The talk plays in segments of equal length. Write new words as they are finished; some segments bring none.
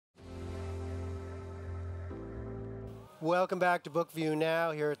Welcome back to Book View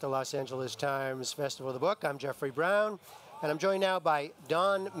Now here at the Los Angeles Times Festival of the Book. I'm Jeffrey Brown, and I'm joined now by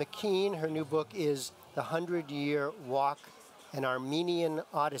Anahid MacKeen. Her new book is The 100-Year Walk, an Armenian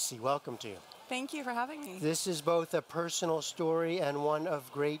Odyssey. Welcome to you. Thank you for having me. This is both a personal story and one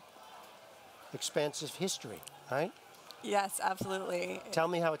of great expansive history, right? Yes, absolutely. Tell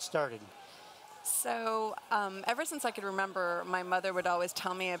me how it started. So ever since I could remember, my mother would always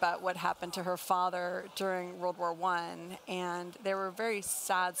tell me about what happened to her father during World War I, and there were very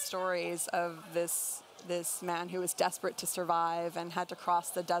sad stories of this man who was desperate to survive and had to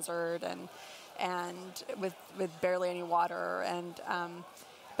cross the desert and with barely any water. And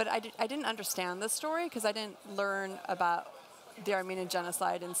but I didn't understand this story because I didn't learn about the Armenian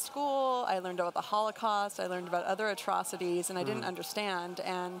genocide in school. I learned about the Holocaust. I learned about other atrocities, and I didn't understand.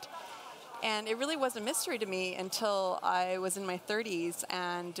 And it really was a mystery to me until I was in my 30s,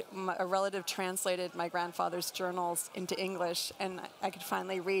 and a relative translated my grandfather's journals into English, and I could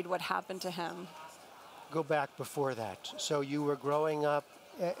finally read what happened to him. Go back before that. So you were growing up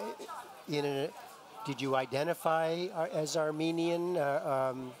did you identify as Armenian?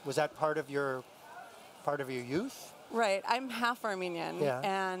 Was that part of your youth? Right, I'm half Armenian, Yeah.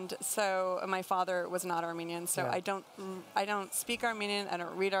 and so my father was not Armenian, so Yeah. I don't speak Armenian, I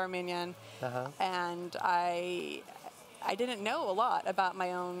don't read Armenian, and I didn't know a lot about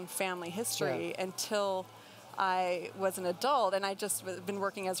my own family history until I was an adult, and I just been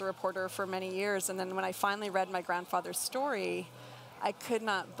working as a reporter for many years, and then when I finally read my grandfather's story, I could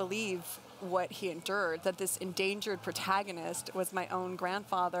not believe what he endured, that this endangered protagonist was my own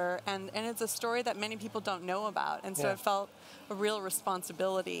grandfather, and it's a story that many people don't know about, and so it felt a real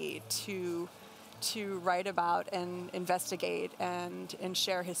responsibility to write about and investigate and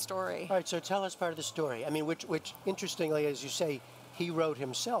share his story. All right, so tell us part of the story. I mean, which interestingly, as you say, he wrote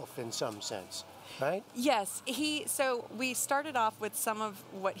himself in some sense, right? Yes, so we started off with some of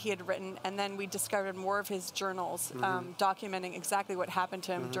what he had written, and then we discovered more of his journals, documenting exactly what happened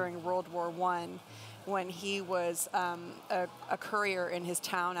to him during World War I, when he was a courier in his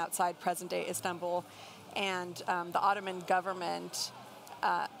town outside present-day Istanbul, and the Ottoman government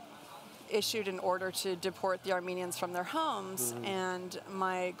issued an order to deport the Armenians from their homes, and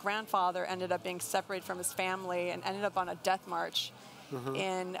my grandfather ended up being separated from his family and ended up on a death march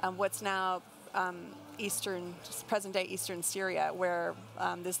in what's now present-day Eastern Syria, where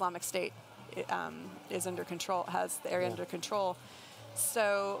the Islamic State is under control, has the area under control.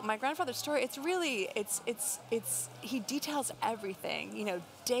 So my grandfather's story, he details everything,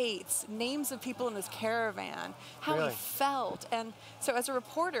 dates, names of people in his caravan, how he felt. And so as a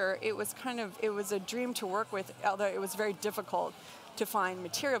reporter, it was a dream to work with, although it was very difficult to find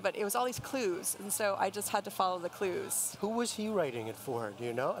material, but it was all these clues, and so I just had to follow the clues. Who was he writing it for, do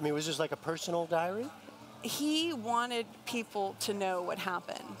you know? I mean, was this like a personal diary? He wanted people to know what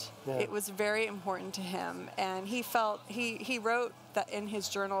happened. It was very important to him, and he felt, he wrote that in his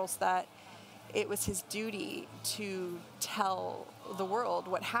journals that it was his duty to tell the world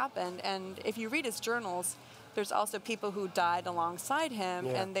what happened. And if you read his journals, there's also people who died alongside him,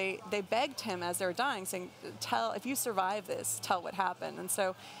 and they begged him as they were dying, saying, if you survive this, tell what happened. And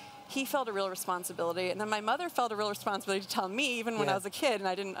so he felt a real responsibility. And then my mother felt a real responsibility to tell me, even when I was a kid and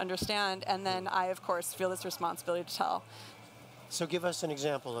I didn't understand. And then I, of course, feel this responsibility to tell. So give us an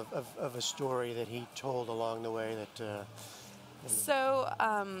example of a story that he told along the way that... So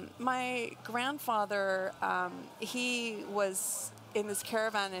my grandfather, he was in this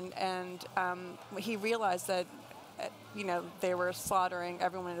caravan, and he realized that they were slaughtering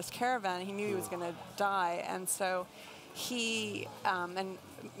everyone in his caravan. He knew he was going to die, and so he and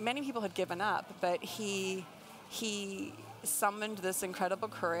many people had given up, but he summoned this incredible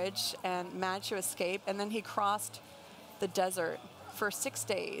courage and managed to escape, and then he crossed the desert for 6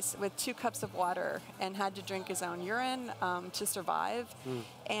 days with 2 cups of water and had to drink his own urine to survive,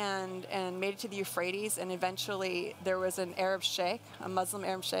 and made it to the Euphrates. And eventually there was an Arab sheikh, a Muslim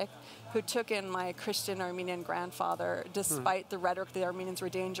Arab sheikh, who took in my Christian Armenian grandfather despite the rhetoric the Armenians were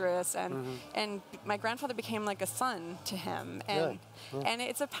dangerous, and my grandfather became like a son to him. And and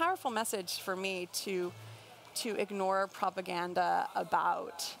it's a powerful message for me to ignore propaganda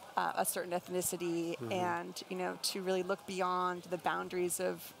about a certain ethnicity, and to really look beyond the boundaries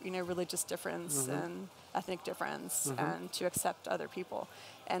of religious difference and ethnic difference, and to accept other people.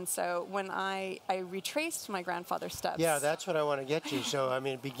 And so when I retraced my grandfather's steps. Yeah, that's what I want to get to. So I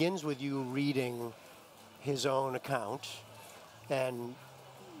mean, it begins with you reading his own account, and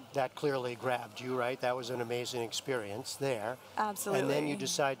that clearly grabbed you, right? That was an amazing experience there. Absolutely. And then you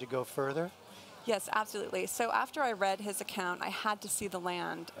decide to go further? Yes, absolutely. So after I read his account, I had to see the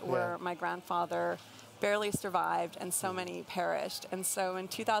land where my grandfather barely survived, and so many perished. And so in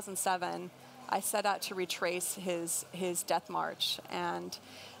 2007, I set out to retrace his death march, and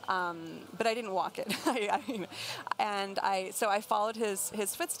but I didn't walk it. So I followed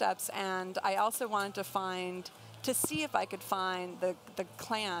his footsteps, and I also wanted to see if I could find the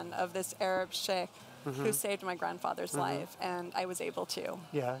clan of this Arab sheikh who saved my grandfather's life, and I was able to.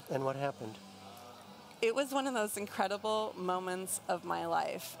 Yeah, and what happened? It was one of those incredible moments of my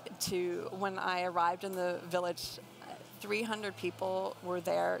life. When I arrived in the village, 300 people were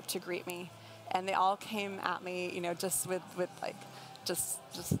there to greet me, and they all came at me, just with like just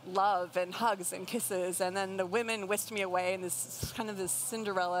love and hugs and kisses. And then the women whisked me away in this kind of this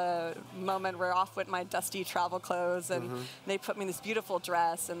Cinderella moment where off went my dusty travel clothes, and they put me in this beautiful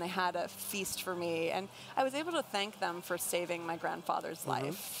dress, and they had a feast for me. And I was able to thank them for saving my grandfather's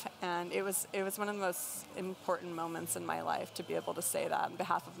life. And it was one of the most important moments in my life to be able to say that on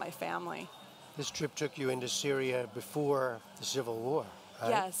behalf of my family. This trip took you into Syria before the Civil War, right?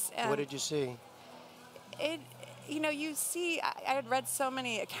 Yes. What did you see? You see, I had read so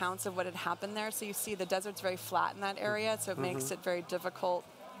many accounts of what had happened there. So you see the desert's very flat in that area, so it makes it very difficult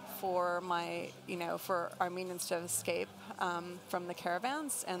for for Armenians to escape from the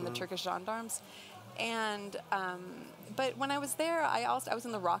caravans and the Turkish gendarmes. And but when I was there, I was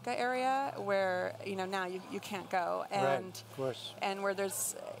in the Raqqa area where now you can't go, and right, of course. And where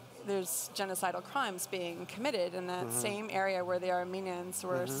there's genocidal crimes being committed in that same area where the Armenians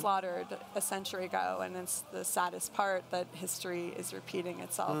were slaughtered a century ago. And it's the saddest part that history is repeating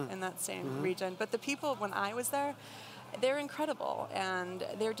itself in that same region. But the people, when I was there, they're incredible, and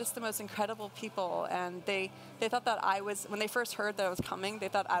they're just the most incredible people. And they thought that when they first heard that I was coming, they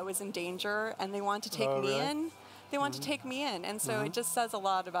thought I was in danger, and they wanted to take me in. They want to take me in, and so it just says a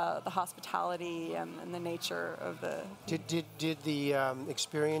lot about the hospitality and the nature of the... Did the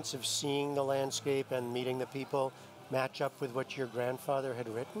experience of seeing the landscape and meeting the people match up with what your grandfather had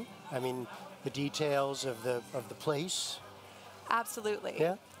written? I mean, the details of the place? Absolutely.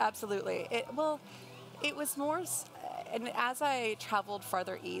 Yeah? Absolutely. It was more... And as I traveled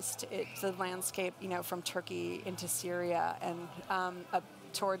farther east, the landscape, from Turkey into Syria and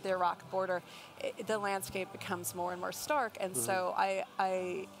toward the Iraq border, the landscape becomes more and more stark. And so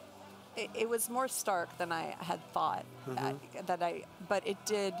it was more stark than I had thought. But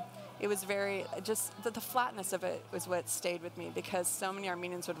it was very, just the flatness of it was what stayed with me, because so many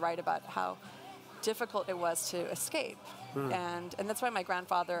Armenians would write about how difficult it was to escape. And that's why my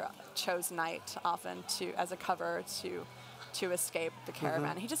grandfather chose night often as a cover to escape the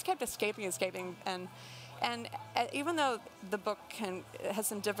caravan. He just kept escaping, and even though the book has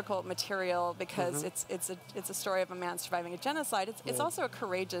some difficult material because it's a story of a man surviving a genocide, it's also a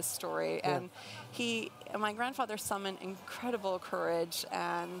courageous story. And my grandfather summoned incredible courage,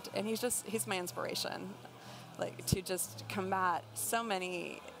 and he's my inspiration, like to just combat so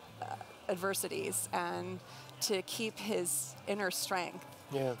many adversities and to keep his inner strength.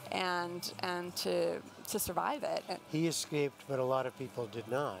 And to survive it. He escaped, but a lot of people did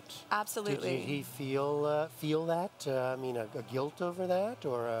not. Absolutely. Did he feel that? A guilt over that,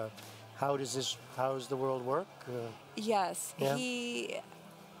 or how does the world work? Yes, he.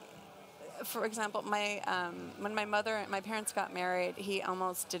 For example, when my parents got married, he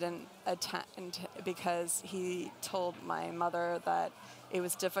almost didn't attend because he told my mother that it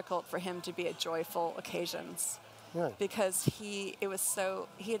was difficult for him to be at joyful occasions. Right. Because he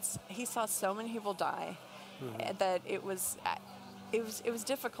saw so many people die that it was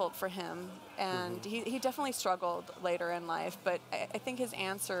difficult for him, and he definitely struggled later in life. But I think his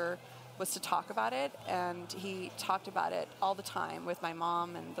answer was to talk about it, and he talked about it all the time with my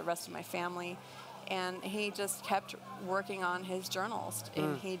mom and the rest of my family, and he just kept working on his journals,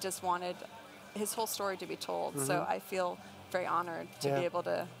 and he just wanted his whole story to be told. So I feel very honored to be able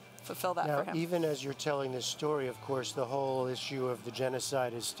to fulfill that for him. Even as you're telling this story, of course, the whole issue of the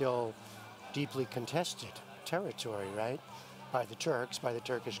genocide is still deeply contested territory, right? By the Turks, by the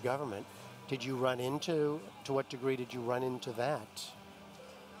Turkish government. To what degree did you run into that?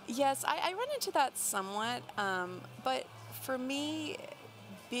 Yes, I run into that somewhat, but for me,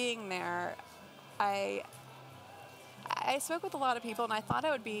 being there, I spoke with a lot of people, and I thought I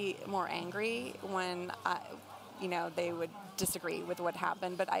would be more angry when they would disagree with what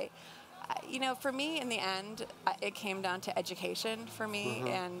happened. But for me, in the end, it came down to education for me,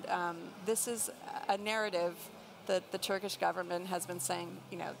 and this is a narrative that the Turkish government has been saying,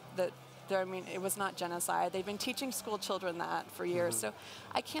 that it was not genocide. They've been teaching school children that for years. So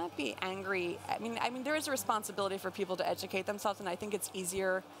I can't be angry. I mean, there is a responsibility for people to educate themselves, and I think it's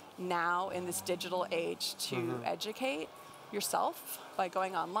easier now in this digital age to educate. yourself by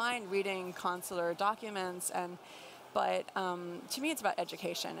going online, reading consular documents, but to me it's about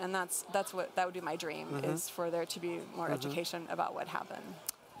education, and that would be my dream, is for there to be more education about what happened.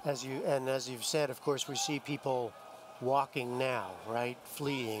 As you've said, of course, we see people walking now, right,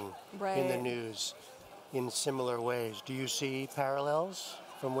 fleeing in the news in similar ways. Do you see parallels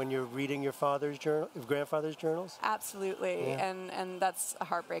from when you're reading your grandfather's journals? Absolutely, and that's a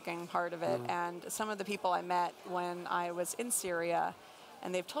heartbreaking part of it. And some of the people I met when I was in Syria,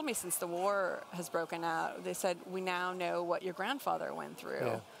 and they've told me since the war has broken out, they said, we now know what your grandfather went through.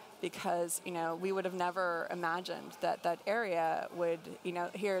 Yeah. Because, we would have never imagined that area would,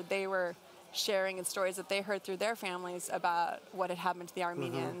 here they were sharing in stories that they heard through their families about what had happened to the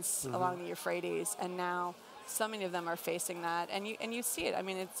Armenians along the Euphrates, and now so many of them are facing that, and you see it. I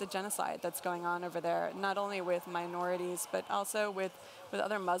mean, it's a genocide that's going on over there, not only with minorities, but also with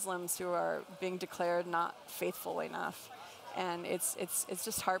other Muslims who are being declared not faithful enough, and it's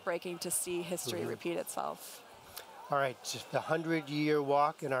just heartbreaking to see history repeat itself. All right, the 100-Year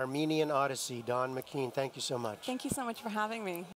Walk, an Armenian Odyssey. Don MacKeen, thank you so much. Thank you so much for having me.